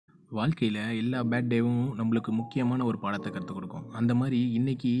வாழ்க்கையில் எல்லா பேட் டேவும் நம்மளுக்கு முக்கியமான ஒரு பாடத்தை கற்றுக் கொடுக்கும். அந்த மாதிரி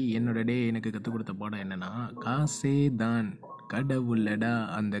இன்னைக்கு என்னோட டே எனக்கு கற்றுக் கொடுத்த பாடம் என்னென்னா, காசே தான் கடவுளடா,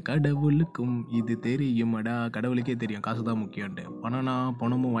 அந்த கடவுளுக்கும் இது தெரியுமடா. கடவுளுக்கே தெரியும் காசு தான் முக்கியம்ட்டு. பணம்னா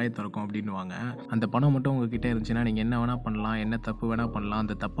பணமும் வாயை திறக்கும் அப்படின்னுவாங்க. அந்த பணம் மட்டும் உங்ககிட்ட இருந்துச்சுன்னா நீங்கள் என்ன வேணால் பண்ணலாம், என்ன தப்பு வேணால் பண்ணலாம்.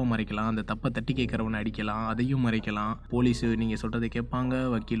 அந்த தப்பை மறைக்கலாம், அந்த தப்பை தட்டி கேட்குறவனை அடிக்கலாம், அதையும் மறைக்கலாம். போலீஸு நீங்கள் சொல்கிறத கேட்பாங்க,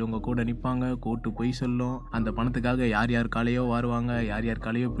 வக்கீல் உங்கள் கூட நிற்பாங்க, கோர்ட்டு பொய் சொல்லும். அந்த பணத்துக்காக யார் யார் காலையோ வாருவாங்க, யார் யார்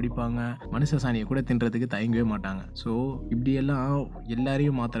காலையோ பிடிப்பாங்க. மனுஷ சாணியை கூட தின்றதுக்கு தயங்கவே மாட்டாங்க. ஸோ இப்படியெல்லாம்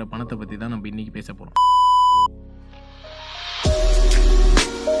எல்லாரையும் மாற்றுற பணத்தை பற்றி தான் நம்ம இன்றைக்கி பேச போகிறோம்.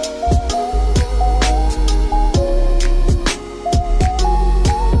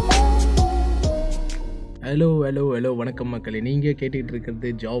 ஹலோ வணக்கம் மக்களே. நீங்கள் கேட்டுக்கிட்டு இருக்கிறது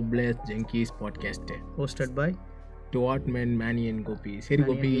jobless junkies podcast, hosted by டுவாட் மேன் மேனி அண்ட் கோபி. சரி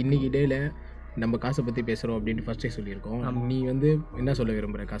கோபி, இன்னைக்கு டேயில் நம்ம காசை பற்றி பேசுகிறோம் அப்படின்ட்டு ஃபஸ்ட்டே சொல்லியிருக்கோம். நீ என்ன சொல்ல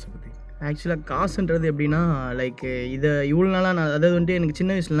விரும்புகிற காசை பற்றி? ஆக்சுவலாக காசுன்றது எப்படின்னா, லைக் இதை இவ்வளோ நாளாக நான் அதாவது வந்துட்டு எனக்கு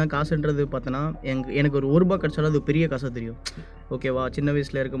சின்ன வயசுலலாம் காசுன்றது பார்த்தோன்னா எனக்கு ஒரு ரூபா கிடச்சாலும் அது பெரிய காசாக தெரியும். ஓகேவா? சின்ன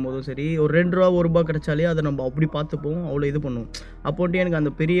வயசில் இருக்கும் போதும் சரி, ஒரு 2 ரூபா 1 ரூபா கிடச்சாலே அதை நம்ம அப்படி பார்த்துப்போம், அவ்வளோ இது பண்ணுவோம். அப்போட்டு எனக்கு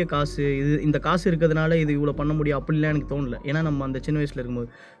அந்த பெரிய காசு இந்த காசு இருக்கிறதுனால இது இவ்வளோ பண்ண முடியும் அப்படிலாம் எனக்கு தோணலை. ஏன்னா நம்ம அந்த சின்ன வயசில்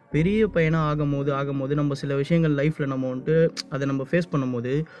இருக்கும்போது பெரிய பையனாக ஆகும்போது நம்ம சில விஷயங்கள் லைஃப்பில் நம்ம வந்துட்டு அதை நம்ம ஃபேஸ்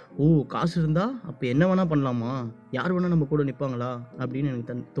பண்ணும்போது, காசு இருந்தால் அப்போ என்ன வேணால் பண்ணலாமா, யார் வேணால் நம்ம கூட நிற்பாங்களா அப்படின்னு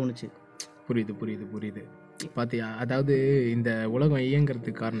எனக்கு தோணுச்சு. புரியுது பாத்தியா? அதாவது இந்த உலகம்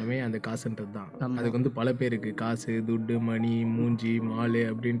இயங்கிறதுக்கு காரணமே அந்த காசுன்றது தான். அதுக்கு பல பேர் இருக்கு. காசு, துட்டு, மணி, மூஞ்சி, மாலு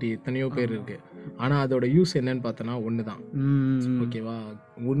அப்படின்ட்டு எத்தனையோ பேர் இருக்கு. ஆனா அதோட யூஸ் என்னன்னு பார்த்தோன்னா ஒண்ணுதான். ஓகேவா?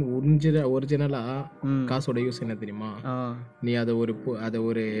 ஒரிஜினலா காசோட யூஸ் என்ன தெரியுமா? நீ அதை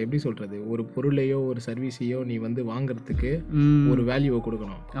ஒரு எப்படி சொல்றது, ஒரு பொருளையோ ஒரு சர்வீஸையோ நீ வாங்குறதுக்கு ஒரு வேல்யூவை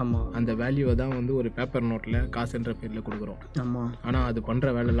கொடுக்கணும். அந்த வேல்யூவை தான் ஒரு பேப்பர் நோட்ல காசுன்ற பேர்ல கொடுக்குறோம். ஆனா அது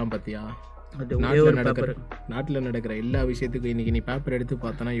பண்ற வேலை எல்லாம் பாத்தியா? நாட்டில் நடக்கிற எல்லா விஷயத்துக்கும் இன்னைக்கு நீ பேப்பர் எடுத்து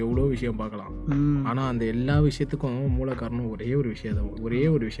பார்த்தனா எவ்வளோ விஷயம் பார்க்கலாம். ஆனால் அந்த எல்லா விஷயத்துக்கும் மூல காரணம் ஒரே ஒரு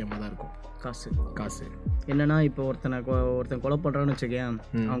விஷயமா தான் இருக்கும், காசு. என்னன்னா, இப்போ ஒருத்தன் கொலை பண்ணுறான்னு வச்சுக்கேன்.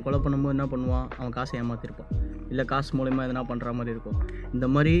 அவன் கொலை பண்ணும்போது என்ன பண்ணுவான்? அவன் காசை ஏமாத்திருப்பான், இல்லை காசு மூலயமா எதனா பண்ணுற மாதிரி இருக்கும். இந்த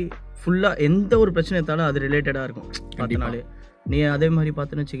மாதிரி ஃபுல்லாக எந்த ஒரு பிரச்சனை எடுத்தாலும் அது ரிலேட்டடாக இருக்கும். பார்த்தனாலே நீ அதே மாதிரி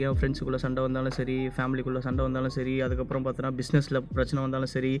பார்த்துன்னு வச்சுக்கேன், ஃப்ரெண்ட்ஸுக்குள்ளே சண்டை வந்தாலும் சரி, ஃபேமிலிக்குள்ளே சண்டை வந்தாலும் சரி, அதுக்கப்புறம் பார்த்தோன்னா பிஸ்னஸில் பிரச்சனை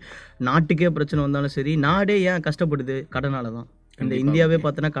வந்தாலும் சரி, நாட்டுக்கே பிரச்சனை வந்தாலும் சரி, நாடே ஏன் கஷ்டப்படுது? கடனால தான். இந்த இந்தியாவே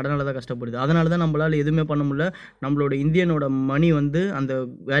பார்த்தோன்னா கடனால தான் கஷ்டப்படுது. அதனால தான் நம்மளால் எதுவுமே பண்ண முடியல. நம்மளோட இந்தியனோட மணி அந்த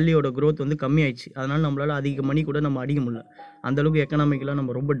வேல்யூவோட க்ரோத் கம்மியாயிடுச்சு. அதனால் நம்மளால் அதிக மணி கூட நம்ம அடிக்க முடியல. அந்தளவுக்கு எக்கனாமிக்கலாக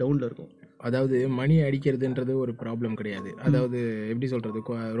நம்ம ரொம்ப டவுனில் இருக்கோம். அதாவது மணி அடிக்கிறதுன்றது ஒரு ப்ராப்ளம் கிடையாது. அதாவது எப்படி சொல்கிறது,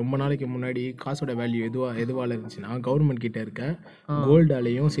 ரொம்ப நாளைக்கு முன்னாடி காசோட வேல்யூ எதுவால் இருந்துச்சுன்னா, கவர்மெண்ட் கிட்ட இருக்க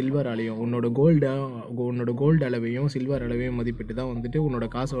கோல்டாலையும் சில்வராலையும் உன்னோட கோல்டு அளவையும் சில்வர் அளவையும் மதிப்பிட்டு தான் உன்னோட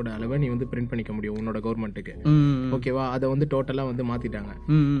காசோட அளவை நீ பிரிண்ட் பண்ணிக்க முடியும் உன்னோட கவர்மெண்ட்டுக்கு. ஓகேவா? அதை டோட்டலாக மாற்றிட்டாங்க.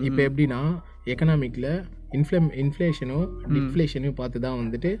 இப்போ எப்படின்னா, எக்கனாமிக்கில் இன்ஃப்ளேஷனும் டிஃப்ளேஷனையும் பார்த்து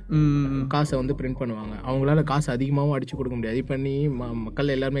தான் காசை பிரிண்ட் பண்ணுவாங்க. அவங்களால காசு அதிகமாகவும் அடிச்சு கொடுக்க முடியாது. இப்போ நீ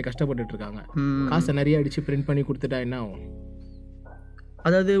மக்கள் எல்லாருமே கஷ்டப்பட்டுட்டு இருக்காங்க. காசை நிறைய அடிச்சு பிரிண்ட் பண்ணி கொடுத்துட்டா என்ன ஆகும்?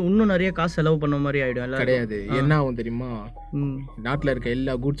 அதாவது இன்னும் நிறைய காசு செலவு பண்ண மாதிரி ஆகிடும். கிடையாது, என்ன ஆகும் தெரியுமா? நாட்டில் இருக்க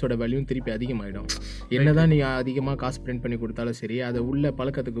எல்லா கூட்ஸோட வேல்யூவும் திருப்பி அதிகமாகிடும். என்னதான் நீ அதிகமாக காசு பிரிண்ட் பண்ணி கொடுத்தாலும் சரி, அதை உள்ள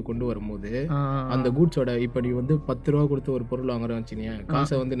பழக்கத்துக்கு கொண்டு வரும்போது அந்த கூட்ஸோட இப்போ நீ 10 ரூபா கொடுத்து ஒரு பொருள் வாங்குறோம் வச்சுனியா,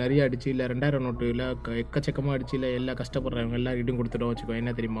 காசை நிறைய அடிச்சு இல்லை 2000 நோட்டு இல்லை எக்கச்சக்கமாக அடிச்சு இல்லை எல்லா கஷ்டப்படுறவங்க எல்லாருக்கிட்டும் கொடுத்துட்டோம் வச்சுக்கோ,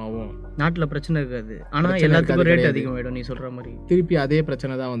 என்ன தெரியுமா ஆகும்? நாட்டில் பிரச்சனை இருக்காது, ஆனால் எல்லாத்துக்கும் ரேட் அதிகமாகிடும். நீ சொல்கிற மாதிரி திருப்பி அதே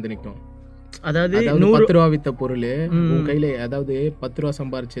பிரச்சனை தான் நிற்கும். அதாவது 10 ரூபா வித்த பொருள் உன் கையில, அதாவது 10 ரூபா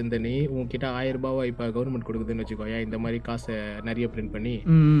சம்பாரிச்சிருந்த நீ உன்கிட்ட 1000 ரூபாவா இப்ப கவர்மெண்ட் கொடுக்குதுன்னு வச்சுக்கோயா. இந்த மாதிரி காசை நிறைய பிரிண்ட் பண்ணி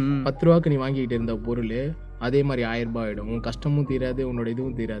 10 ரூபாய்க்கு நீ வாங்கிட்டு இருந்த பொருள் அதே மாதிரி 1000 ரூபாய் ஆயிடும். உன் கஷ்டமும் தீராது, உன்னோட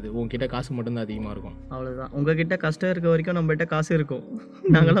இதுவும் தீராது. உன்கிட்ட காசு மட்டும்தான் அதிகமா இருக்கும். அவ்வளவுதான். உங்ககிட்ட கஷ்டம் இருக்க வரைக்கும் நம்ம கிட்ட காசு இருக்கும்.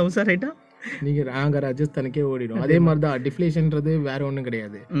 நாங்களாம் உசாராயிட்டா நாங்க ராஜஸ்தானுக்கே ஓடிடும். அதே மாதிரிதான் டிஃப்ளேஷன்றது வேற ஒண்ணும்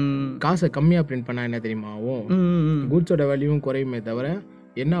கிடையாது. காசை கம்மியா பிரிண்ட் பண்ணா என்ன தெரியுமா ஆகும்? கூட்ஸோட வேல்யூவும் குறையுமே தவிர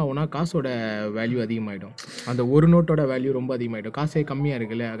என்ன ஆகும்னா காசோட வேல்யூ அதிகமாகிடும். அந்த ஒரு நோட்டோட வேல்யூ ரொம்ப அதிகமாகிடும். காசே கம்மியாக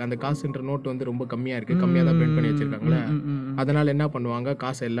இருக்குல்ல, அந்த காசுன்ற நோட்டு ரொம்ப கம்மியாக இருக்குது, கம்மியாக தான் பிரிண்ட் பண்ணி வச்சுருக்காங்களே. அதனால் என்ன பண்ணுவாங்க,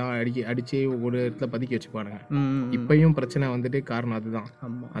 காசை எல்லாம் அடித்து ஒரு இடத்துல பதுக்கி வச்சுப்பானுங்க. இப்பயும் பிரச்சனை காரணம் அதுதான்.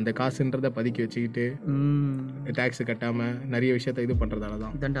 அந்த காசுன்றதை பதுக்கி வச்சுக்கிட்டு டேக்ஸ் கட்டாமல் நிறைய விஷயத்த இது பண்ணுறதால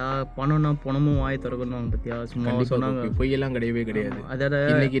தான். இதாண்டா பணம்னா பணமும் வாய் திறக்கணும் பற்றியா? சும்மா சொன்னாங்க. பொய்யெல்லாம் கிடையவே கிடையாது.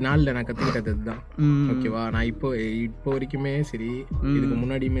 இன்னைக்கு நாளில் நான் கற்றுக்கிட்டது தான். ஓகேவா? நான் இப்போ வரைக்குமே சரி, இதுக்கு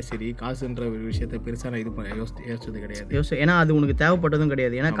முன்னாடியுமே சரி, காசுன்ற ஒரு விஷயத்தை பெருசா நான் யோசிச்சது கிடையாது. ஏன்னா அது உனக்கு தேவைப்பட்டதும்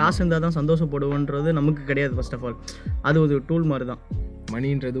கிடையாது. ஏன்னா காசு இருந்தால் தான் சந்தோஷப்படுவோன்றது நமக்கு கிடையாது. ஃபர்ஸ்ட் ஆஃப் ஆல் அது ஒரு டூல் மாதிரி தான்.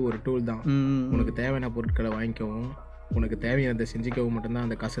 மணின்றது ஒரு டூல் தான். உனக்கு தேவையான பொருட்களை வாங்கிக்கவும், உனக்கு தேவையானதை செஞ்சுக்கவும் மட்டும்தான்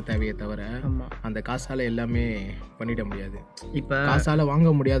அந்த காசு தேவையே தவிர அந்த காசால் எல்லாமே பண்ணிட முடியாது. இப்போ காசால்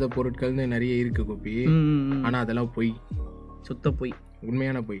வாங்க முடியாத பொருட்கள்னு நிறைய இருக்குது கோபி. ஆனால் அதெல்லாம் பொய், சுத்த பொய்,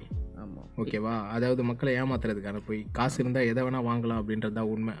 உண்மையான பொய். ஓகேவா? அதாவது மக்களை ஏமாத்துறதுக்கான போய் காசு இருந்தால் எதை வேணால் வாங்கலாம் அப்படின்றது தான்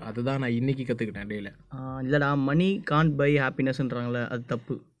உண்மை. அதுதான் நான் இன்னைக்கு கற்றுக்கிட்டேன் டேல. இல்லைடா, மணி கான்ட் பை ஹாப்பினஸ்ன்றாங்களே, அது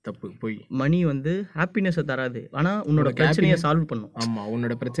தப்பு. போய் மணி வந்து ஹாப்பினஸை தராது, ஆனால் உன்னோட பிரச்சனையை சால்வ் பண்ணும். ஆமாம்,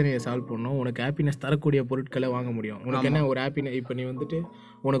 உன்னோட பிரச்சனையை சால்வ் பண்ணும். உனக்கு ஹாப்பினஸ் தரக்கூடிய பொருட்களை வாங்க முடியும். உனக்கு என்ன ஒரு ஹாப்பினஸ், இப்போ நீ வந்துட்டு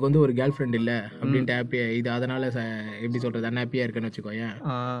உனக்கு வந்து ஒரு கேர்ள் ஃப்ரெண்ட் இல்லை அப்படின்ட்டு ஹாப்பியாக இது அதனால் எப்படி சொல்கிறது அன்ஹாப்பியாக இருக்குன்னு வச்சுக்கோயேன்.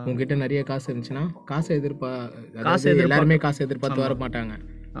 உங்ககிட்ட நிறைய காசு இருந்துச்சுன்னா காசை எல்லாருமே காசு எதிர்பார்த்து வர மாட்டாங்க.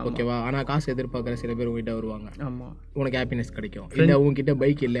 ஓகேவா? ஆனால் காசு எதிர்பார்க்குற சில பேர் உங்ககிட்ட வருவாங்க. உனக்கு ஹாப்பினஸ் கிடைக்கும். இல்லை உங்ககிட்ட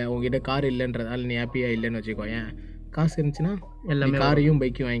பைக் இல்லை, உங்ககிட்ட கார் இல்லைன்றதால நீ ஹாப்பியாக இல்லைன்னு வச்சுக்கோயேன். காசு இருந்துச்சுன்னா எல்லாமே காரையும்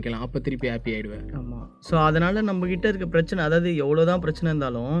பைக்கையும் வாங்கிக்கலாம். அப்போ திருப்பி ஹாப்பி ஆகிடுவேன். ஆமாம். ஸோ அதனால் நம்மக்கிட்ட இருக்க பிரச்சனை, அதாவது எவ்வளோதான் பிரச்சனை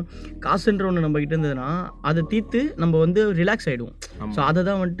இருந்தாலும் காசுன்ற ஒன்று நம்மக்கிட்ட இருந்ததுன்னா அதை தீர்த்து நம்ம வந்து ரிலாக்ஸ் ஆகிடுவோம். ஸோ அதை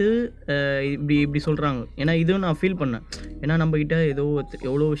தான் வந்துட்டு இப்படி சொல்கிறாங்க. ஏன்னா இதுவும் நான் ஃபீல் பண்ணேன். ஏன்னா நம்மக்கிட்ட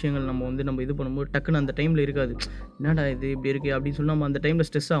எவ்வளோ விஷயங்கள் நம்ம வந்து நம்ம இது பண்ணும்போது டக்குன்னு அந்த டைமில் இருக்காது. என்னடா இது இப்படி இருக்குது அப்படின்னு சொல்லி நம்ம அந்த டைமில்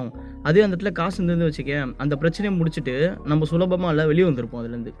ஸ்ட்ரெஸ் ஆகும். அதே அந்த இடத்துல காசு இருந்தது வச்சுக்க, அந்த பிரச்சனையை முடிச்சுட்டு நம்ம சுலபமாக இல்லை வெளியே வந்திருப்போம்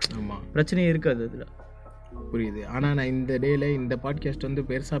அதுலேருந்து. ஆமாம், பிரச்சனையே இருக்காது அதில். புரியுது. ஆனால் நான் இந்த டேல இந்த பாட்காஸ்ட் வந்து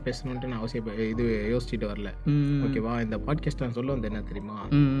பெருசாக பேசணுன்ட்டு நான் இது யோசிச்சுட்டு வரல. ஓகேவா? இந்த பாட்காஸ்ட் நான் சொல்ல வந்து என்ன தெரியுமா,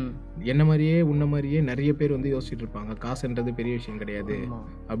 என்ன மாதிரியே உன்ன மாதிரியே நிறைய பேர் வந்து யோசிச்சுட்டு இருப்பாங்க காசுன்றது பெரிய விஷயம் கிடையாது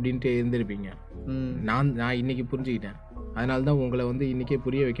அப்படின்ட்டு இருந்திருப்பீங்க. நான் இன்னைக்கு புரிஞ்சுக்கிட்டேன். அதனால தான் உங்களை வந்து இன்றைக்கே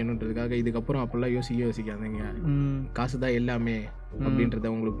புரிய வைக்கணுன்றதுக்காக இதுக்கப்புறம் அப்போல்லாம் யோசிக்காதீங்க, காசு தான் எல்லாமே அப்படின்றத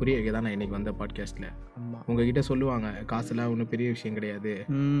உங்களுக்கு புரிய வைக்க தான் நான் இன்னைக்கு வந்த பாட்காஸ்ட்டில். உங்ககிட்ட சொல்லுவாங்க காசுலாம் ஒன்றும் பெரிய விஷயம் கிடையாது,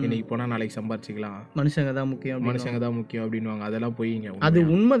 இன்னைக்கு போனால் நாளைக்கு சம்பாரிச்சிக்கலாம், மனுஷங்க தான் முக்கியம் அப்படின்வாங்க. அதெல்லாம் போயிங்க. அது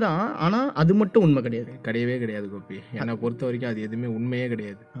உண்மைதான், ஆனால் அது மட்டும் உண்மை கிடையவே கிடையாது கோபி. என்னை பொறுத்த வரைக்கும் அது எதுவுமே உண்மையே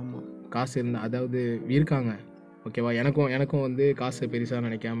கிடையாது. காசு இருந்தால் அதாவது இருக்காங்க, ஓகேவா? எனக்கும் வந்து காசை பெருசாக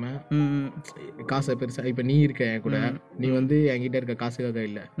நினைக்காம, காசை பெருசாக இப்போ நீ இருக்க என் கூட, நீ வந்து என்கிட்ட இருக்க காசுக்காக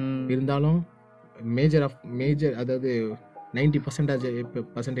இல்லை, இருந்தாலும் மேஜர் அதாவது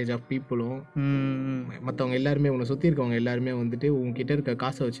 90% ஆஃப் பீப்புளும் மற்றவங்க எல்லாருமே உன்னை சுற்றி இருக்கவங்க எல்லாருமே வந்துட்டு உங்ககிட்ட இருக்க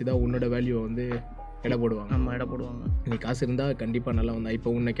காசை வச்சு தான் உன்னோட வேல்யூவை வந்து எடை போடுவாங்க. நீ காசு இருந்தால் கண்டிப்பாக நல்லா வந்தா. இப்போ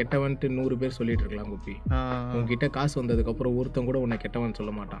உன்னை கெட்டவன்ட்டு 100 பேர் சொல்லிட்டு இருக்கலாம் குப்பி. உங்ககிட்ட காசு வந்ததுக்கப்புறம் ஒருத்தன் கூட உன்னை கெட்டவன்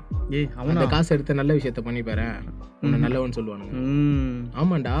சொல்ல மாட்டான். அந்த காசு எடுத்து நல்ல விஷயத்த பண்ணி பாறேன், உன்னை நல்லவன் சொல்லுவானுங்க.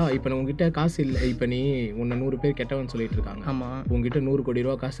 ஆமாண்டா, இப்போ உங்ககிட்ட காசு இல்லை, இப்போ நீ உன்னை 100 பேர் கெட்டவன் சொல்லிட்டு இருக்காங்க. உங்ககிட்ட 100 கோடி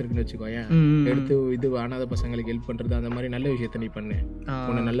ரூபா காசு இருக்குன்னு வச்சுக்கோயேன், எடுத்து இது அனாதை பசங்களுக்கு ஹெல்ப் பண்றது அந்த மாதிரி நல்ல விஷயத்த நீ பண்ணு,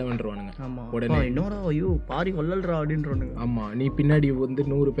 உன்னை நல்லவன்றுவானுங்க உடனே. பாரி வள்ளல்ரா அப்படின்றானுங்க. ஆமா, நீ பின்னாடி வந்து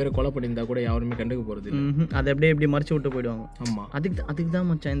 100 பேரை கொலை பண்ணியிருந்தா கூட யாருமே கண்டுக்க போறது. அதை அப்படியே இப்படி மறைச்சு விட்டு போயிடுவாங்க. ஆமா, அதுக்கு தான்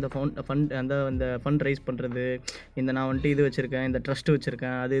மச்சான் இந்த ஃபண்ட் ரைஸ் பண்றது, இந்த நான் வந்துட்டு இது வச்சிருக்கேன், இந்த ட்ரஸ்ட்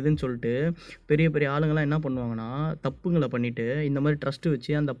வச்சிருக்கேன், அது இதுன்னு சொல்லிட்டு பெரிய பெரிய ஆளுங்கெல்லாம் என்ன பண்ணுவாங்கன்னா தப்புங்களை பண்ணிட்டு இந்த மாதிரி ட்ரஸ்ட்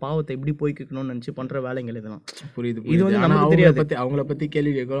வச்சு அந்த பாவத்தை எப்படி போய்க்கணும்னு நினைச்சு பண்ற வேலைகள் இதெல்லாம். புரியுது. இது வந்து நமக்கு தெரியாது. அவங்கள பத்தி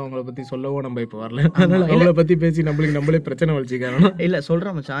கேள்வி கேட்கறோம், அவங்கள பத்தி சொல்லவும் நம்ம இப்போ வரல. அதனால அவங்கள பத்தி பேசி நம்மளே பிரச்சனை வச்சுக்காரணும். இல்ல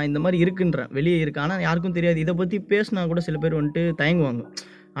சொல்றேன் மச்சான், இந்த மாதிரி இருக்குன்றேன், வெளியே இருக்கு, ஆனா யாருக்கும் தெரியாது. இதை பத்தி பேசினா கூட சில பேர் வந்துட்டு தயங்குவாங்க.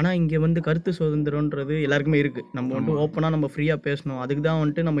 ஆனால் இங்கே வந்து கருத்து சுதந்திரன்றது எல்லாருக்குமே இருக்குது. நம்ம வந்துட்டு ஓப்பனாக நம்ம ஃப்ரீயாக பேசணும். அதுக்கு தான்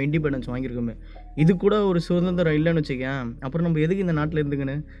வந்துட்டு நம்ம இண்டிபெண்டன்ஸ் வாங்கியிருக்கோமே. இது கூட ஒரு சுதந்திரம் இல்லைன்னு வச்சுக்கேன், அப்புறம் நம்ம எதுக்கு இந்த நாட்டில்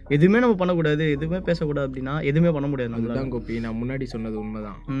இருந்துக்குன்னு எதுவுமே நம்ம பண்ணக்கூடாது, எதுவுமே பேசக்கூடாது அப்படின்னா எதுவுமே பண்ண முடியாது. நம்ம தான் கோப்பி, நான் முன்னாடி சொன்னது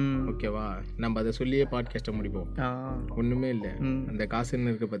உண்மைதான். ஓகேவா? நம்ம அதை சொல்லியே பாட்காஸ்ட்டை முடிப்போம். ஒன்றுமே இல்லை, அந்த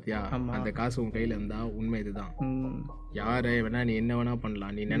காசுன்னு இருக்கு பார்த்தியா, அந்த காசு உன் கையில் இருந்தால் உண்மை இதுதான். யாரை வேணா நீ என்ன வேணா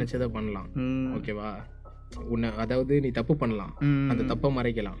பண்ணலாம், நீ நினச்சதை பண்ணலாம். ஓகேவா? உன்னை அதாவது நீ தப்பு பண்ணலாம், அந்த தப்பை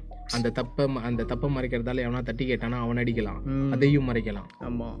மறைக்கலாம். அந்த தப்பை மறைக்கிறதால எவனா தட்டி கேட்டானா அவன் அடிக்கலாம், அதையும் மறைக்கலாம்.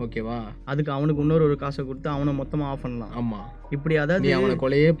 ஆமா, ஓகேவா? அதுக்கு அவனுக்கு இன்னொரு காசை கொடுத்து அவனை மொத்தமா ஆஃப் பண்ணலாம். ஆமா, இப்படி அதாவது நீ அவனை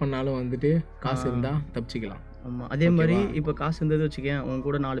கொலையே பண்ணாலும் வந்துட்டு காசு இருந்தா தப்பிச்சுக்கலாம். ஆமா, அதே மாதிரி இப்போ காசு இருந்தது வச்சுக்கேன், உன்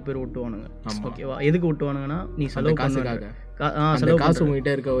கூட 4 பேர் ஒட்டுவானுங்க. ஓகேவா? எதுக்கு ஒட்டுவானுங்கன்னா நீ செலவு காசுக்காக. அந்த காசு உங்ககிட்ட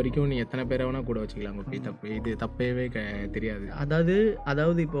இருக்க வரைக்கும் நீ எத்தனை பேரை வேணா கூட வச்சுக்கலாம். இது தப்பவே தெரியாது.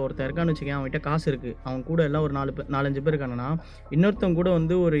 அதாவது இப்போ ஒருத்தர் இருக்கான்னு வச்சுக்கேன், அவன்கிட்ட காசு இருக்கு, அவன் கூட எல்லாம் ஒரு 4-5 பேர் இருக்கானா, இன்னொருத்தவங்க கூட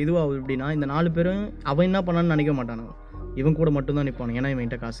வந்து ஒரு இதுவாகுது அப்படின்னா இந்த 4 பேரும் அவன் என்ன பண்ணான்னு நினைக்க மாட்டானுங்க, இவன் கூட மட்டும்தான் நிற்பானு, ஏன்னா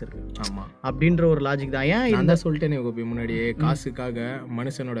இவன்கிட்ட காசு இருக்கு. ஆமா, அப்படின்ற ஒரு லாஜிக் தான். ஏன் இந்த சொல்லிட்டேனே கோபி முன்னாடியே, காசுக்காக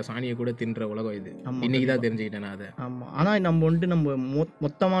மனுஷனோட சாணியை கூட தின்ற உலகம் இது. இன்னைக்கு தான் தெரிஞ்சுக்கிட்டேன் அதை. ஆமா, ஆனா நம்ம வந்துட்டு நம்ம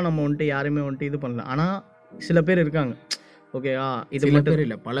மொத்தமா நம்ம வந்துட்டு யாருமே வந்துட்டு இது பண்ணல. ஆனா சில பேர் இருக்காங்க, ஓகேவா? இது மட்டும்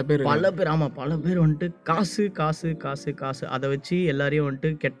இல்லை, பல பேர். ஆமா, பல பேர் வந்துட்டு காசு காசு காசு காசு அதை வச்சு எல்லாரையும்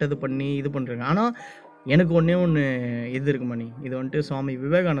வந்துட்டு கெட்டது பண்ணி இது பண்றாங்க. ஆனா எனக்கு ஒன்று இது இருக்கு மணி, இது வந்துட்டு சுவாமி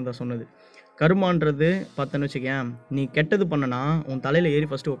விவேகானந்தா சொன்னது, கர்மான்றது பார்த்தேன்னு வச்சுக்கேன், நீ கெட்டது பண்ணனா உன் தலையில் ஏறி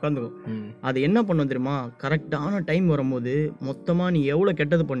ஃபஸ்ட்டு உட்காந்துக்கும். அது என்ன பண்ணும் தெரியுமா, கரெக்டான டைம் வரும்போது மொத்தமாக நீ எவ்வளோ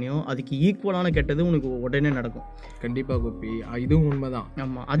கெட்டது பண்ணியோ அதுக்கு ஈக்குவலான கெட்டது உனக்கு உடனே நடக்கும். கண்டிப்பாக கோபி, இதுவும் உண்மைதான்.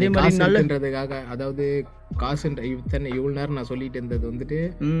 ஆமாம், அதே மாதிரி நல்லதுன்றதுக்காக, அதாவது காசுன்ற இவ்வளோ நேரம் நான் சொல்லிட்டு இருந்தது வந்துட்டு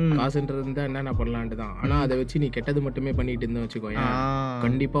காசுன்றது இருந்தால் என்னென்ன பண்ணலான்ட்டு தான். ஆனால் அதை வச்சு நீ கெட்டது மட்டுமே பண்ணிட்டு இருந்தேன் வச்சுக்கோங்க,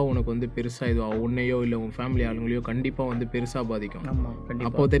 கண்டிப்பாக உனக்கு வந்து பெருசாக இதுவாக உன்னையோ இல்லை உன் ஃபேமிலி ஆளுங்களையோ கண்டிப்பாக வந்து பெருசாக பாதிக்கும்.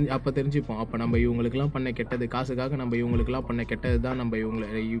 அப்போ தெரிஞ்சுப்போம், அப்போ நம்ம இவங்களுக்குலாம் பண்ண கெட்டது, காசுக்காக நம்ம இவங்களுக்குலாம் பண்ண கெட்டது தான் நம்ம இவங்களை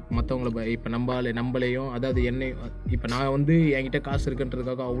மற்றவங்களை இப்போ நம்மளையும், அதாவது இப்போ நான் வந்து என்கிட்ட காசு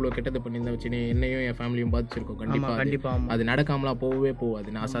இருக்குன்றதுக்காக அவ்வளோ கெட்டது பண்ணியிருந்தேன் வச்சு என்னையும் என் ஃபேமிலியும் பாதிச்சிருக்கோம். கண்டிப்பாக அது நடக்காமலாம் போகவே போகாது.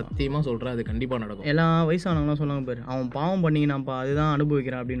 நான் சத்தியமாக சொல்கிறேன், அது கண்டிப்பாக நடக்கும். எல்லாம் வயசானவங்களாம் சொல்லுவாங்க பாரு, அவன் பாவம் பண்ணிங்கனாப்பா அதுதான்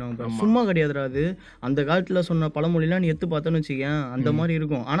அனுபவிக்கிறான் அப்படின்னுவாங்க பாரு. சும்மா கிடையாதுடா அது. அந்த காலத்தில் சொன்ன பழமொழிலாம் நீ எடுத்து பார்த்தோன்னு வச்சுக்கேன், அந்த மாதிரி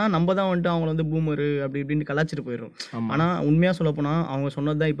இருக்கும். ஆனால் நம்ம தான் வந்துட்டு அவங்கள வந்து பூமரு அப்படி இப்படின்னு கலாச்சிட்டு போயிடும். ஆனால் உண்மையாக சொல்லப்போனால் அவங்க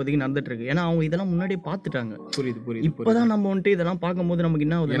சொன்னது தான் இப்போதைக்கு நடந்துட்டு இருக்கு. ஏன்னா அவங்க இதெல்லாம் முன்னாடியே பார்த்துட்டாங்க. புரியுது. இப்போதான் நம்ம வந்துட்டு இதெல்லாம் பார்க்கும்போது நமக்கு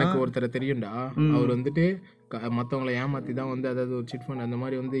என்ன ஆகுது, எனக்கு ஒருத்தர் தெரியும்டா, அவர் வந்துட்டு மற்றவங்களை ஏமாற்றி தான் வந்து, அதாவது ஒரு சிட் ஃபண்ட் அந்த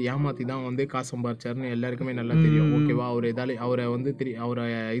மாதிரி வந்து ஏமாற்றி தான் வந்து காசு சம்பாரிச்சாருன்னு எல்லாருக்குமே நல்லா தெரியும். ஓகேவா, அவரை வந்து அவரை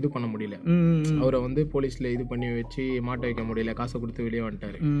இது பண்ண முடியல, அவரை வந்து போலீஸில் இது பண்ணி வச்சு மாட்ட வைக்க முடியல, காசை கொடுத்து வெளியே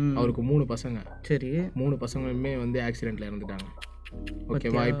வந்துட்டாரு. அவருக்கு 3 பசங்க. சரி, 3 பசங்களுமே வந்து ஆக்சிடென்ட்ல இறந்துட்டாங்க.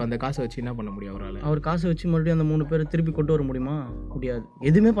 ஓகேவா, இப்போ அந்த காசை வச்சு என்ன பண்ண முடியும் அவரால்? அவர் காசை வச்சு மறுபடியும் அந்த 3 பேரை திருப்பி கொண்டு வர முடியுமா? முடியாது,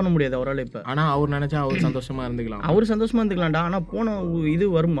 எதுவுமே பண்ண முடியாது அவரால் இப்போ. ஆனால் அவர் நினைச்சா அவர் சந்தோஷமா இருந்துக்கலாம், அவர் சந்தோஷமா இருந்துக்கலாம்டா. ஆனால் போன இது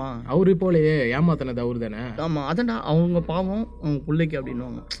வருமா? அவரு போலயே ஏமாத்தினது அவரு தானே. ஆமாம், அதான்டா, அவங்க பாவம் அவங்க பிள்ளைக்கு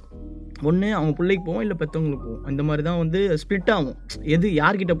அப்படின்னுவாங்க. ஒன்று அவங்க பிள்ளைக்கு போவோம், இல்லை பெற்றவங்களுக்கு போவோம். இந்த மாதிரி தான் வந்து ஸ்ப்ளிட் ஆகும். எது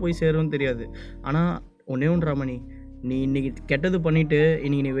யார்கிட்ட போய் சேரும்னு தெரியாது. ஆனால் ஒன்றே ஒன்றா மணி, நீ இன்னைக்கு கெட்டது பண்ணிட்டு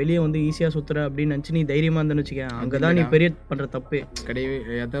இன்னைக்கு நீ வெளியே வந்து ஈஸியாக சுற்றுற அப்படின்னு நினச்சி நீ தைரியமாக இருந்தேன்னு வச்சுக்கேன், அங்கே தான் நீ பெரிய பண்ணுற தப்பே கிடையவே.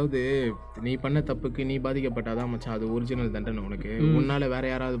 அதாவது நீ பண்ண தப்புக்கு நீ பாதிக்கப்பட்டாதான் மச்சான் அது ஒரிஜினல் தண்டனை. உனக்கு உன்னால வேற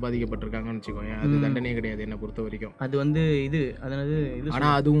யாராவது பாதிக்கப்பட்டிருக்காங்கன்னு வச்சுக்கோங்க, அது தண்டனையே கிடையாது என்னை பொறுத்த வரைக்கும். அது வந்து இது அதாவது இது,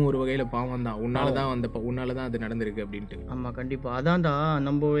 ஆனால் அதுவும் ஒரு வகையில் பாவம் தான். உன்னால தான் அது நடந்திருக்கு அப்படின்ட்டு. ஆமாம், கண்டிப்பாக. அதான்டா,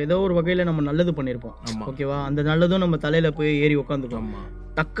 நம்ம ஏதோ ஒரு வகையில் நம்ம நல்லது பண்ணியிருப்போம். ஓகேவா, அந்த நல்லதும் நம்ம தலையில் போய் ஏறி உட்காந்துப்போம்.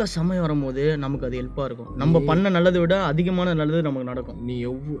 தக்க சமயம் வரும்போது நமக்கு அது ஹெல்ப்பாக இருக்கும். நம்ம பண்ண நல்லதை விட அதிகமான நல்லது நமக்கு நடக்கும். நீ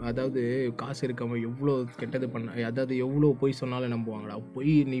அதாவது காசு இருக்காம எவ்வளோ கெட்டது பண்ண, அதாவது எவ்வளோ பொய் சொன்னாலும் நம்புவாங்கடா.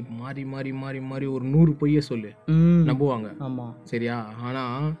 பொய் நீ மாறி மாறி மாறி மாறி ஒரு 100 பொய்யை சொல்லு, நம்புவாங்க. ஆமாம், சரியா.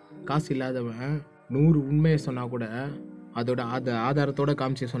 ஆனால் காசு இல்லாதவன் 100 உண்மையை சொன்னா கூட, அதோட ஆதாரத்தோட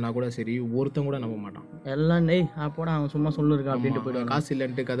காமிச்சு சொன்னா கூட சரி, ஒருத்தன் கூட நம்ப மாட்டான். எல்லாம் நெய் அப்போட அவன் சும்மா சொல்லிருக்கான் அப்படின்ட்டு போயிடுவான். காசு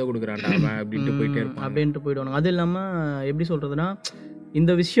இல்லைன்ட்டு கதை கொடுக்குறான்டா அவன் அப்படின்ட்டு போயிட்டே இருப்பான், அப்படின்ட்டு போயிடுவாங்க. அது இல்லாமல் எப்படி சொல்றதுன்னா,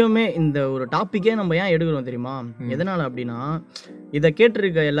 இந்த விஷயமே, இந்த ஒரு டாப்பிக்கே நம்ம ஏன் எடுக்கிறோம் தெரியுமா? எதனால் அப்படின்னா, இதை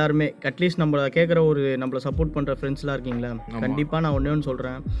கேட்டிருக்க எல்லாருமே, அட்லீஸ்ட் நம்மளை கேட்குற ஒரு நம்மளை சப்போர்ட் பண்ணுற ஃப்ரெண்ட்ஸ்லாம் இருக்கீங்களா, கண்டிப்பாக நான் ஒன்று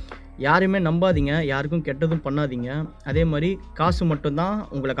சொல்கிறேன், யாருமே நம்பாதீங்க, யாருக்கும் கெட்டதும் பண்ணாதீங்க. அதே மாதிரி காசு மட்டும்தான்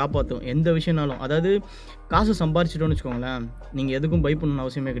உங்களை காப்பாற்றும் எந்த விஷயம்னாலும். அதாவது காசு சம்பாரிச்சிட்டோன்னு வச்சுக்கோங்களேன், நீங்கள் எதுக்கும் பயப்படணும்னு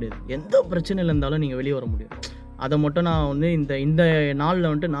அவசியமே கிடையாது. எந்த பிரச்சனையில் இருந்தாலும் நீங்கள் வெளியே வர முடியும். அதை மட்டும் நான் வந்து இந்த நாளில்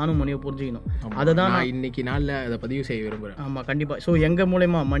வந்துட்டு நானும் மணியை புரிஞ்சுக்கணும். அதை தான் நான் இன்னைக்கு நாளில் அதை பதிவு செய்ய விரும்புகிறேன். ஆமாம், கண்டிப்பாக. ஸோ எங்கள்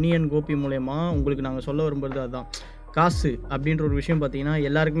மூலயமா, மணி அண்ட் கோபி மூலயமா உங்களுக்கு நாங்கள் சொல்ல விரும்புகிறது அதுதான். காசு அப்படின்ற ஒரு விஷயம் பார்த்தீங்கன்னா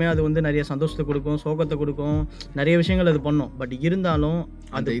எல்லாருக்குமே அது வந்து நிறைய சந்தோஷத்தை கொடுக்கும், சோகத்தை கொடுக்கும், நிறைய விஷயங்கள் அது பண்ணும். பட் இருந்தாலும்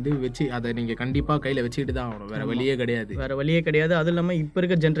அந்த இது வச்சு அதை நீங்கள் கண்டிப்பாக கையில் வச்சுக்கிட்டு தான் ஆகணும். வேறு வழியே கிடையாது. அது இல்லாமல் இப்போ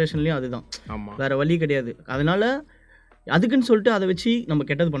இருக்க ஜென்ரேஷன்லேயும் அதுதான். ஆமாம், வேறு வழி கிடையாது. அதனால் அதுக்குன்னு சொல்லிட்டு அதை வச்சு நம்ம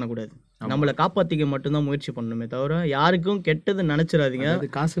கெட்டது பண்ணக்கூடாது. நம்மளை காப்பாற்றிக்க மட்டும்தான் முயற்சி பண்ணணுமே தவிர யாருக்கும் கெட்டது நினைச்சிடாதீங்க. அது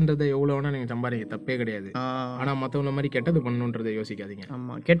காசுன்றதை எவ்வளோ வேணா நீங்கள் சம்பாதிக்க தப்பே கிடையாது. ஆனால் மற்றவங்கள மாதிரி கெட்டது பண்ணணுன்றதை யோசிக்காதீங்க.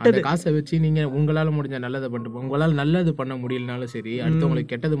 ஆமாம், கெட்டது காசை வச்சு நீங்கள் உங்களால் முடிஞ்ச நல்லதை பண்ணிட்டு, உங்களால் நல்லது பண்ண முடியலனாலும் சரி,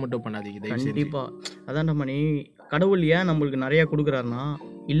 அடுத்தவங்களுக்கு கெட்டது மட்டும் பண்ணாதீங்க. கண்டிப்பாக. அதான் மணி, கடவுள் ஏன் நம்மளுக்கு நிறையா கொடுக்குறாருன்னா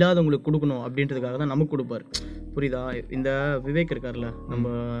இல்லாதவங்களுக்கு கொடுக்கணும் அப்படின்றதுக்காக தான் நமக்கு கொடுப்பாரு. புரியுதா? இந்த விவேக் இருக்கார்ல, நம்ம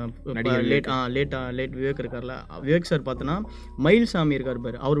லேட் விவேக் இருக்கார்ல, விவேக் சார் பார்த்தோன்னா மயில்சாமி இருக்கார்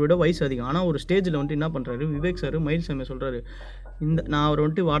பாரு, அவர் விட வயசு அதிகம். ஆனால் ஒரு ஸ்டேஜில் வந்துட்டு என்ன பண்ணுறாரு விவேக் சார், மயில்சாமியை சொல்கிறாரு, நான் அவர்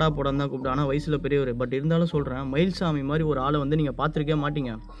வந்துட்டு வாடா போடான்னு தான் கூப்பிட்டேன், ஆனால் வயசில் பெரியவர், பட் இருந்தாலும் சொல்கிறேன், மயில்சாமி மாதிரி ஒரு ஆளை வந்து நீங்கள் பார்த்துருக்கே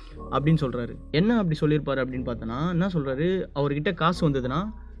மாட்டீங்க அப்படின்னு சொல்கிறாரு. என்ன அப்படி சொல்லியிருப்பாரு அப்படின்னு பார்த்தோன்னா, என்ன சொல்கிறாரு, அவர்கிட்ட காசு வந்ததுன்னா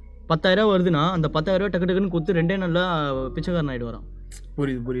 10,000 வருதுன்னா அந்த 10,000 டக்கு டக்குன்னு கொடுத்து 2 நாளில் பிச்சைக்காரன் ஆகிட்டு வரான்.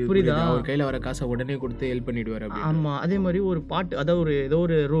 புரியுதா? அவர் கையில் வர காசை உடனே கொடுத்து ஹெல்ப் பண்ணிடுவார். ஆமாம், அதே மாதிரி ஒரு பாட்டு, அதாவது ஏதோ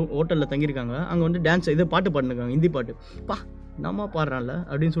ஒரு ஹோட்டலில் தங்கியிருக்காங்க, அங்கே வந்து டான்ஸ் பாட்டு பாட்டுருக்காங்க, ஹிந்தி பாட்டு, பா நம்ம பாடுறான்ல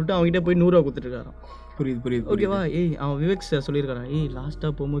அப்படின்னு சொல்லிட்டு அவங்ககிட்ட போய் 100 ரூபா கொடுத்துட்டுருக்காரான். புரியுது. ஓகேவா? அவன் விவேக் சார் சொல்லியிருக்காரான்,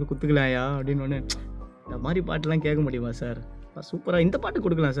 லாஸ்ட்டாக போகும்போது குத்துக்கலாயா அப்படின்னு ஒன்று, இந்த மாதிரி பாட்டுலாம் கேட்க முடியுமா சார், சூப்பராக இந்த பாட்டு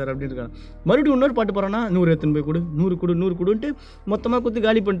கொடுக்கலாம் சார் அப்படின்னு இருக்காங்க. மறுபடியும் இன்னொரு பாட்டு போகிறோன்னா 100 எடுத்துன்னு போய் கொடு, 100 கொடுன்ட்டு மொத்தமாக கொடுத்து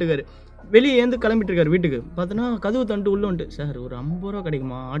காலி பண்ணிட்டுருக்காரு. வெளியே ஏந்து கிளம்பிட்டு இருக்காரு வீட்டுக்கு. பார்த்தோன்னா கதவு தந்துட்டு உள்ள வந்துட்டு, சார் ஒரு 50 ரூபா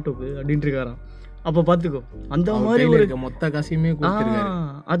கிடைக்குமா ஆட்டோக்கு அப்படின்ட்டு இருக்காராம். அப்போ பார்த்துக்கோ அந்த அவர் மாதிரி கையில ஒரு இருக்க மொத்த காசையுமே கொடுத்துருக்காரு.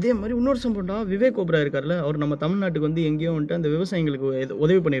 அதே மாதிரி இன்னொரு சம்பவம்டா, விவேக் ஓப்ரா இருக்கார்ல, அவர் நம்ம தமிழ்நாட்டுக்கு வந்து எங்கேயோ வந்துட்டு அந்த விவசாயிகளுக்கு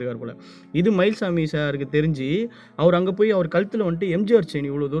உதவி பண்ணியிருக்காரு போல. இது மயில்சாமி சாருக்கு தெரிஞ்சு அவர் அங்கே போய் அவர் கழுத்தில் வந்துட்டு எம்ஜிஆர் செயின்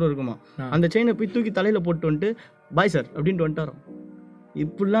இவ்வளோ தூரம் இருக்குமா, அந்த செயினை போய் தூக்கி தலையில் போட்டு வந்துட்டு பாய் சார் அப்படின்ட்டு வந்துட்டாராம்.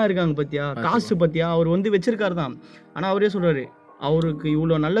 இப்படிலாம் இருக்காங்க பார்த்தியா, காசு பார்த்தியா. அவர் வந்து வச்சிருக்காரு தான், ஆனால் அவரே சொல்கிறாரு அவருக்கு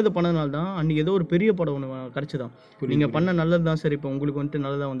இவ்வளோ நல்லது பண்ணதுனால தான் அன்றைக்கி ஏதோ ஒரு பெரிய படம் ஒன்று கிடச்சிதான். நீங்கள் பண்ண நல்லது தான் சார் இப்போ உங்களுக்கு வந்துட்டு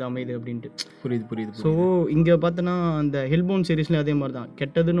நல்லதாக வந்து அமையுது அப்படின்ட்டு. புரியுது. ஸோ இங்கே பார்த்தோன்னா அந்த ஹெல்போன் சீரீஸ்லேயும் அதே மாதிரி தான்,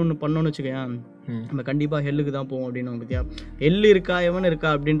 கெட்டதுன்னு ஒன்று பண்ணோன்னு வச்சுக்கேன் நம்ம கண்டிப்பாக ஹெல்லுக்கு தான் போவோம் அப்படின்னு பார்த்தியா. ஹெல் இருக்கா எவன்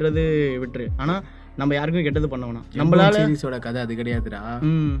இருக்கா அப்படின்றது விட்டுரு, ஆனால் நம்ம யாருக்கும் கெட்டது பண்ண வேணாம். நம்மளால சீரிஸோட கதை அது கிடையாதுடா.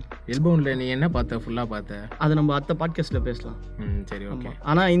 எல்போன்ல நீ என்ன பார்த்த, ஃபுல்லாக பார்த்த? அதை நம்ம அடுத்த பாட்காஸ்ட்டில் பேசலாம். சரி, ஓகே.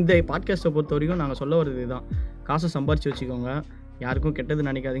 ஆனால் இந்த பாட்காஸ்ட்டை பொறுத்த வரைக்கும் நாங்கள் சொல்ல வர்றது இதுதான், காசை சம்பாரித்து வச்சுக்கோங்க, யாருக்கும் கெட்டது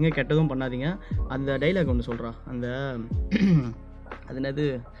நினைக்காதீங்க, கெட்டதும் பண்ணாதீங்க. அந்த டைலாக் ஒன்று சொல்கிறா, அந்த அது என்னது,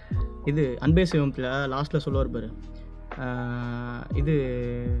 இது அன்பே சிவத்தில் லாஸ்ட்டில் சொல்லுவார் பாரு, இது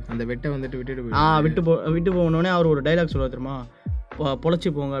அந்த வெட்டை வந்துட்டு விட்டு போகணுன்னே அவர் ஒரு டைலாக் சொல்லுவார் தெரியுமா, பொழைச்சி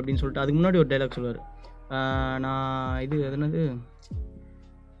போங்க அப்படின்னு சொல்லிட்டு. அதுக்கு முன்னாடி ஒரு டைலாக் சொல்லுவார், நான் இது அது என்னது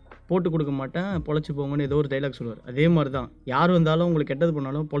போட்டு கொடுக்க மாட்டேன் பொழைச்சி போங்கன்னு ஏதோ ஒரு டைலாக் சொல்லுவார். அதே மாதிரி தான் யார் வந்தாலும் உங்களுக்கு கெட்டது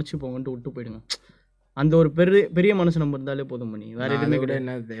பண்ணாலும் பொழைச்சி போங்கன்ட்டு விட்டு போயிடுங்க. அந்த ஒரு பெரிய மனசு நம்ம இருந்தாலே போதும் பண்ணி, வேற எதுவுமே கூட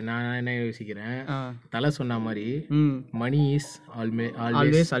என்ன. நான் என்ன யோசிக்கிறேன், தலை சொன்ன மாதிரி மணி இஸ்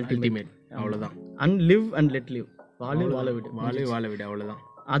ஆல்வேஸ் அல்டிமேட், அவ்வளோதான். And live and let live, வாழ விடு, அவ்வளோதான்.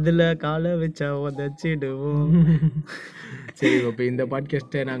 அதில் காலை வச்சா உதச்சிடுவோம். சரி, இப்போ இந்த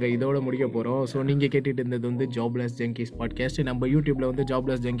பாட்காஸ்ட்டை நாங்கள் இதோட முடிக்க போகிறோம். ஸோ நீங்கள் கேட்டுட்டு இருந்தது வந்து ஜாப்லெஸ் ஜங்கீஸ் பாட்காஸ்ட். நம்ம யூடியூப்பில் வந்து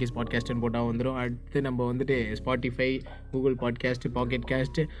ஜாப்லெஸ் ஜங்கீஸ் பாட்காஸ்ட்னு போட்டால் வந்துடும். அடுத்து நம்ம வந்துட்டு Spotify, Google podcast, packet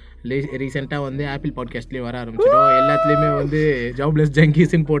cost, ரீசெண்டாக வந்து ஆப்பிள் பாட்காஸ்ட்லேயும் வர ஆரம்பிச்சிடும். எல்லாத்துலேயுமே வந்து ஜாப்லெஸ்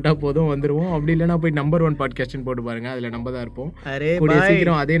ஜங்கீஸ்ன்னு போட்டால் போதும் வந்துடுவோம். அப்படி இல்லைனா போய் நம்பர் 1 பாட்காஸ்ட்னு போட்டு பாருங்கள், அதில் நம்ம தான் இருப்போம்.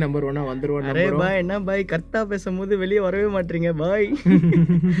 சீக்கிரம் அதே நம்பர் 1 வந்துடுவோம். என்ன பாய் கரெக்டாக பேசும்போது வெளியே வரவே மாட்டீங்க பாய்.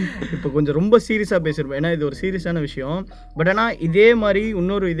 இப்போ கொஞ்சம் ரொம்ப சீரியஸாக பேசியிருப்போம், ஏன்னா இது ஒரு சீரியஸான விஷயம். பட் ஆனால் இதே மாதிரி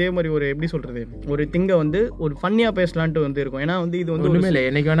ஒரு எப்படி சொல்கிறது, ஒரு திங்கை வந்து ஒரு ஃபன்னியாக பேசலான்ட்டு வந்து இருக்கும். ஏன்னா வந்து இது வந்து ஒன்றுமே இல்லை,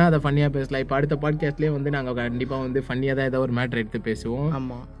 என்னைக்கு வேணால் அதை ஃபன்னியாக பேசலாம். இப்போ அடுத்த பாட்காஸ்ட்லேயே வந்து நாங்கள் கண்டிப்பாக வந்து ஃபன்னியாக தான் ஏதோ ஒரு மேட்ரு எடுத்து பேசுவோம்.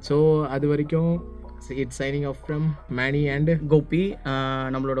 ஆமாம். ஸோ அது வரைக்கும் it's signing off from many and Gopi.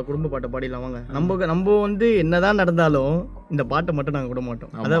 நம்மளோட குடும்ப பாட்டை பாடிடலாம் வாங்க. நம்ம வந்து என்னதான் நடந்தாலும் இந்த பாட்டை மட்டும் நாங்கள் விட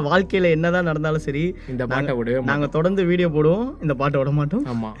மாட்டோம். அதாவது வாழ்க்கையில் என்னதான் நடந்தாலும் சரி இந்த பாட்டை விட நாங்கள் தொடர்ந்து வீடியோ போடுவோம், இந்த பாட்டை விட மாட்டோம்.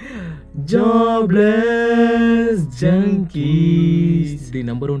 ஆமாம். Jobless junkies, the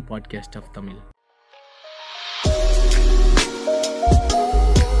number 1 podcast of Tamil.